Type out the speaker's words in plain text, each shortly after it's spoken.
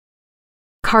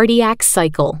Cardiac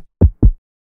cycle.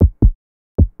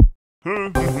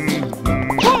 Come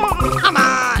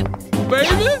on,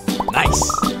 baby! Nice!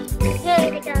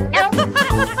 Here we go.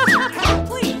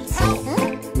 Please!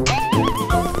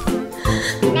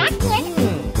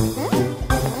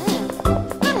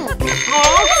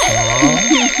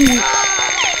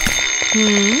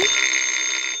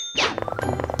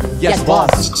 Yes,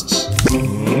 boss.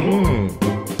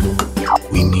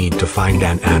 We need to find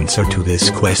an answer to this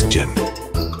question.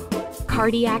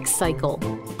 Cardiac cycle.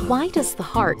 Why does the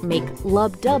heart make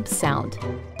lub-dub sound?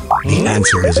 The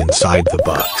answer is inside the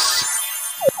box.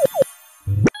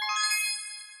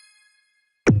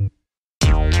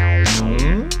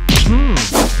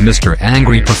 Mr.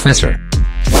 Angry Professor.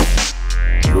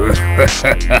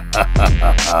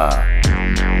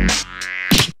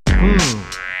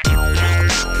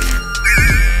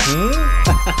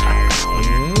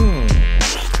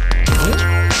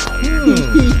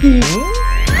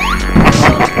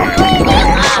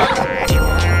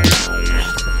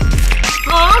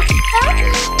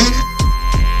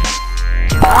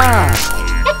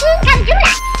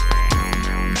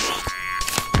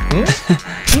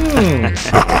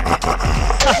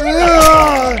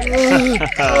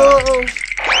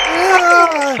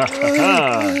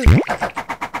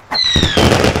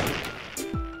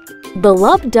 The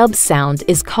lub-dub sound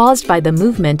is caused by the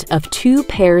movement of two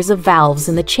pairs of valves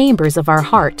in the chambers of our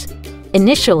heart.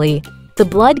 Initially, the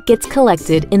blood gets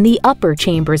collected in the upper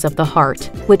chambers of the heart,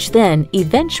 which then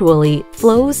eventually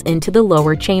flows into the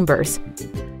lower chambers.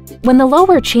 When the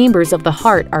lower chambers of the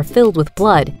heart are filled with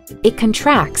blood, it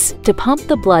contracts to pump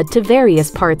the blood to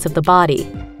various parts of the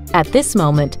body. At this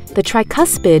moment, the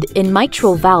tricuspid and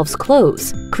mitral valves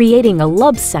close, creating a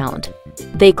lub sound.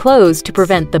 They close to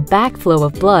prevent the backflow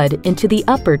of blood into the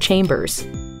upper chambers.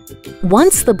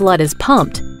 Once the blood is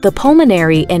pumped, the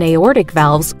pulmonary and aortic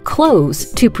valves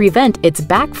close to prevent its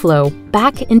backflow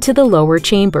back into the lower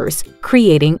chambers,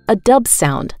 creating a dub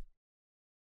sound.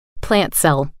 Plant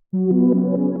cell.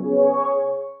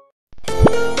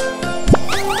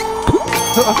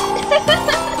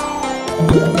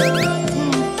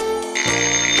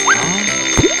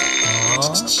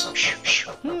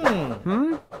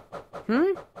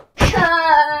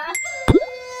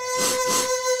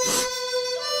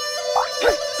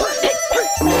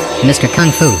 Mr.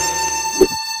 Kung Fu.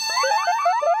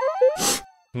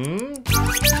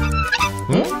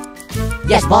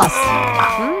 Yes, boss.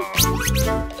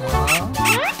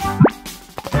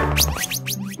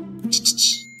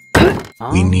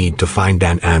 We need to find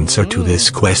an answer to this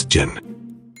question.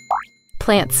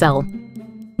 Plant cell.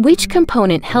 Which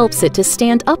component helps it to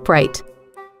stand upright?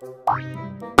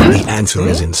 The answer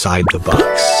is inside the box.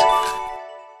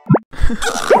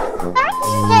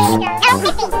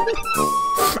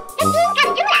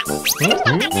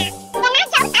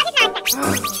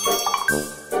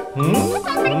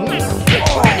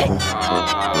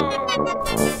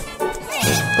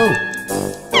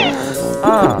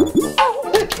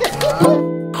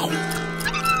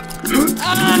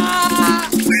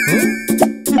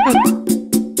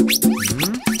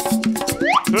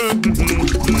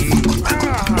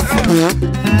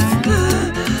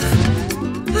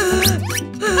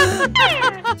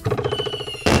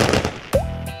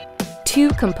 Two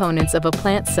components of a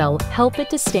plant cell help it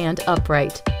to stand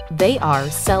upright. They are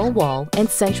cell wall and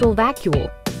central vacuole.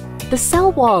 The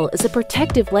cell wall is a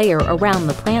protective layer around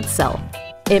the plant cell.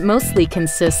 It mostly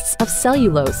consists of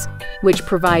cellulose, which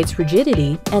provides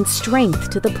rigidity and strength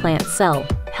to the plant cell,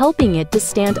 helping it to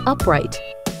stand upright.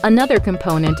 Another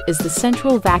component is the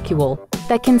central vacuole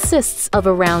that consists of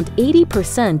around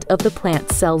 80% of the plant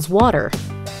cell's water.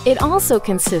 It also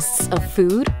consists of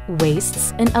food,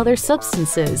 wastes, and other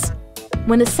substances.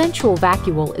 When the central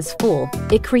vacuole is full,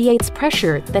 it creates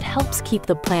pressure that helps keep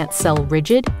the plant cell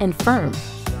rigid and firm.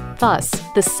 Thus,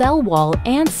 the cell wall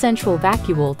and central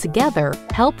vacuole together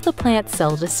help the plant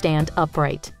cell to stand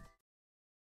upright.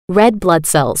 Red blood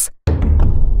cells.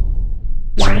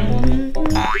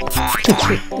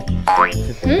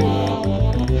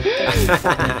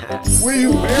 Will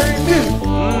you marry me?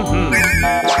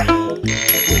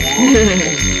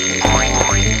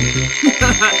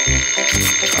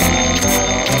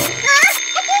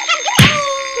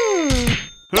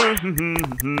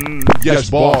 Yes,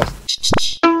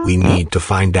 boss. We need to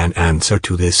find an answer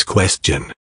to this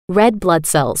question. Red blood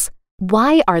cells.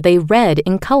 Why are they red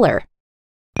in color?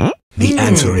 The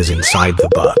answer is inside the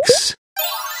box.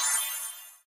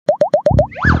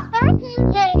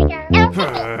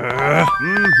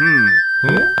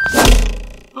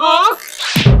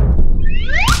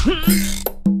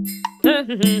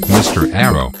 Mr.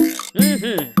 Arrow.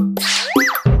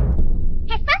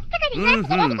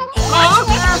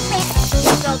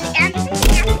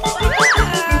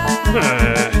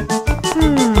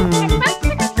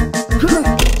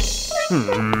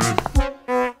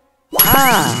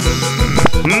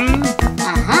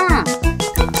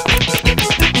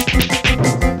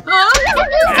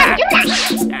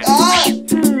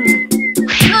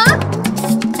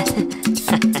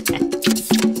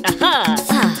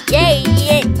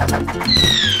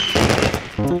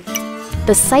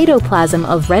 The cytoplasm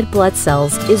of red blood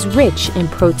cells is rich in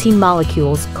protein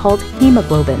molecules called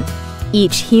hemoglobin.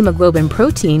 Each hemoglobin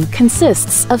protein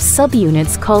consists of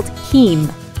subunits called heme.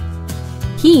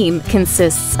 Heme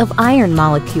consists of iron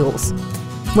molecules.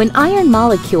 When iron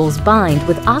molecules bind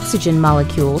with oxygen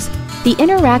molecules, the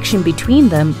interaction between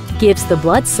them gives the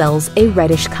blood cells a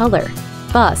reddish color.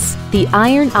 Thus, the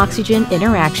iron-oxygen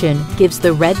interaction gives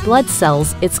the red blood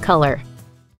cells its color.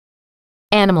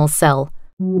 Animal cell.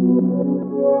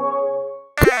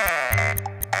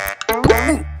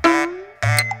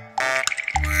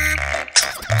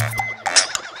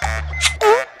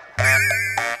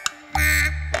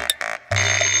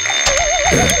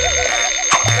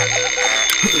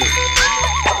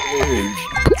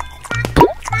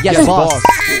 Yes, boss.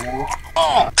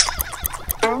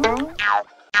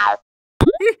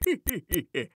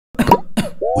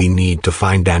 We need to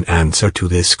find an answer to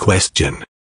this question.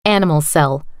 Animal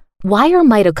cell. Why are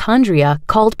mitochondria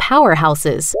called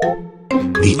powerhouses?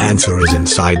 The answer is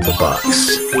inside the box.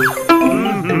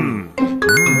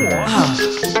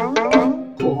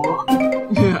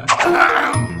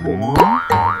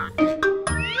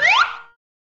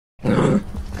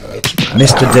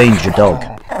 Mr. Danger Dog.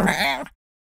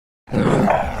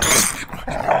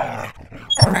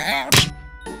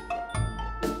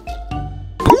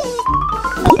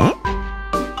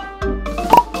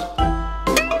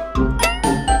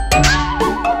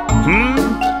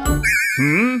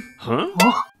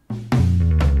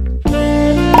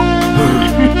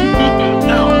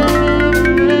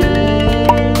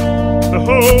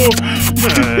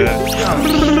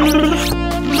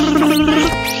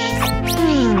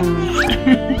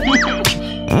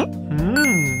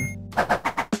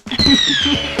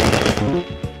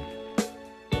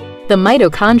 The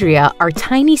mitochondria are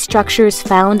tiny structures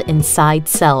found inside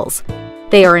cells.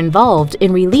 They are involved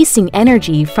in releasing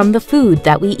energy from the food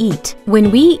that we eat.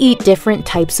 When we eat different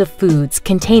types of foods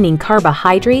containing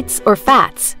carbohydrates or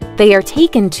fats, they are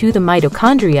taken to the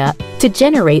mitochondria to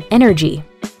generate energy.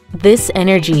 This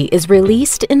energy is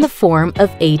released in the form of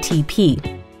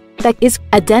ATP. That is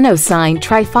adenosine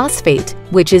triphosphate,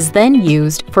 which is then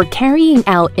used for carrying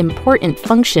out important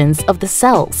functions of the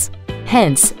cells.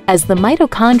 Hence, as the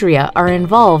mitochondria are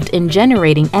involved in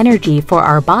generating energy for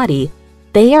our body,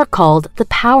 they are called the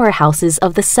powerhouses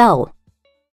of the cell.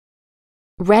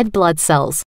 Red blood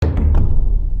cells.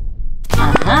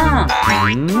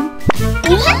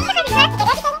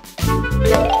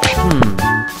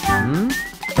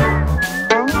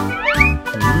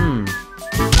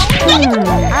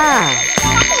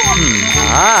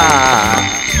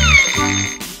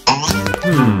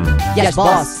 Yes,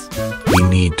 boss. We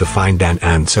need to find an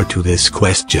answer to this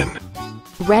question.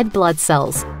 Red blood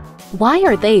cells. Why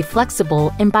are they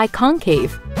flexible and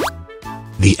biconcave?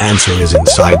 The answer is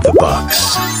inside the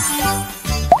box.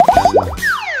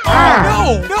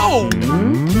 No!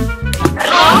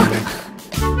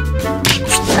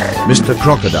 Mr.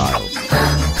 Crocodile.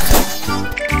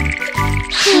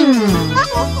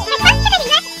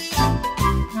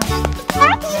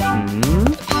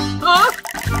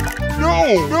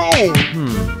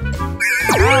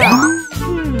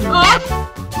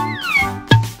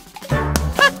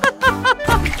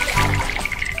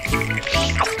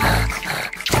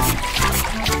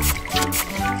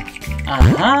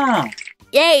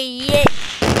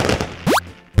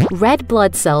 Red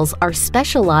blood cells are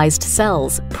specialized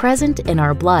cells present in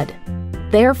our blood.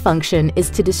 Their function is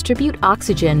to distribute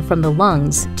oxygen from the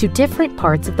lungs to different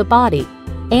parts of the body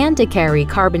and to carry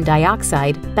carbon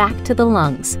dioxide back to the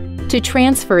lungs. To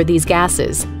transfer these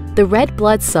gases, the red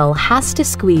blood cell has to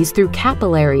squeeze through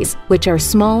capillaries, which are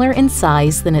smaller in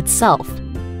size than itself.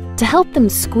 To help them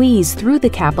squeeze through the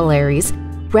capillaries,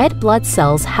 red blood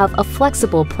cells have a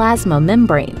flexible plasma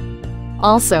membrane.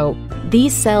 Also,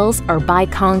 these cells are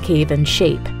biconcave in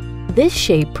shape. This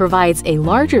shape provides a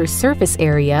larger surface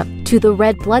area to the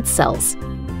red blood cells.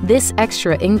 This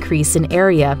extra increase in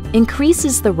area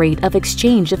increases the rate of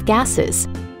exchange of gases.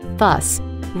 Thus,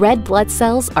 red blood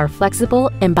cells are flexible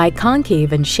and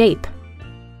biconcave in shape.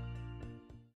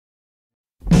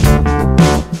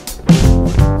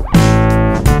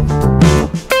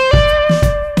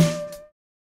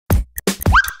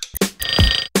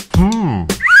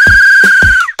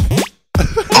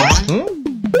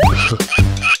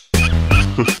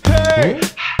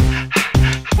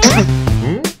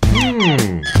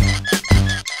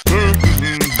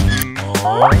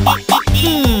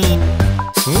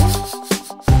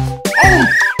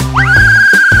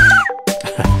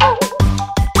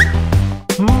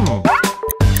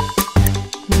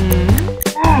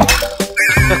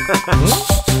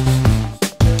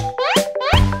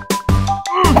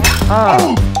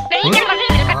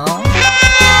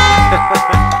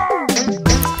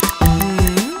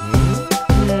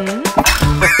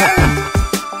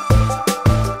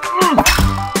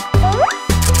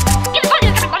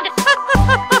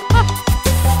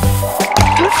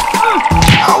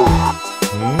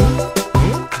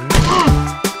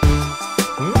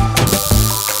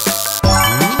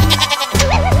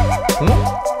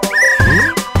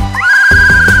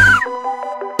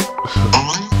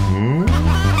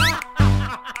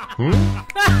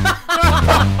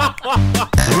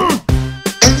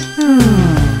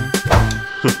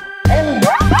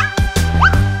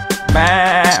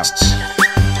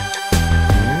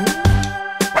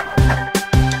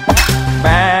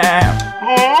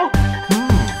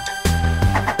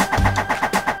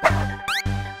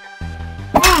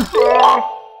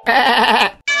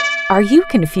 Are you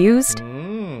confused?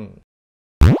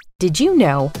 Did you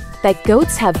know that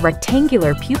goats have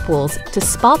rectangular pupils to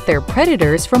spot their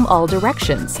predators from all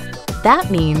directions? That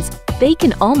means they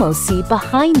can almost see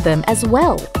behind them as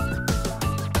well.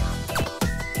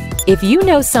 If you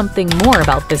know something more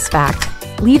about this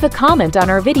fact, leave a comment on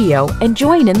our video and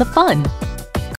join in the fun.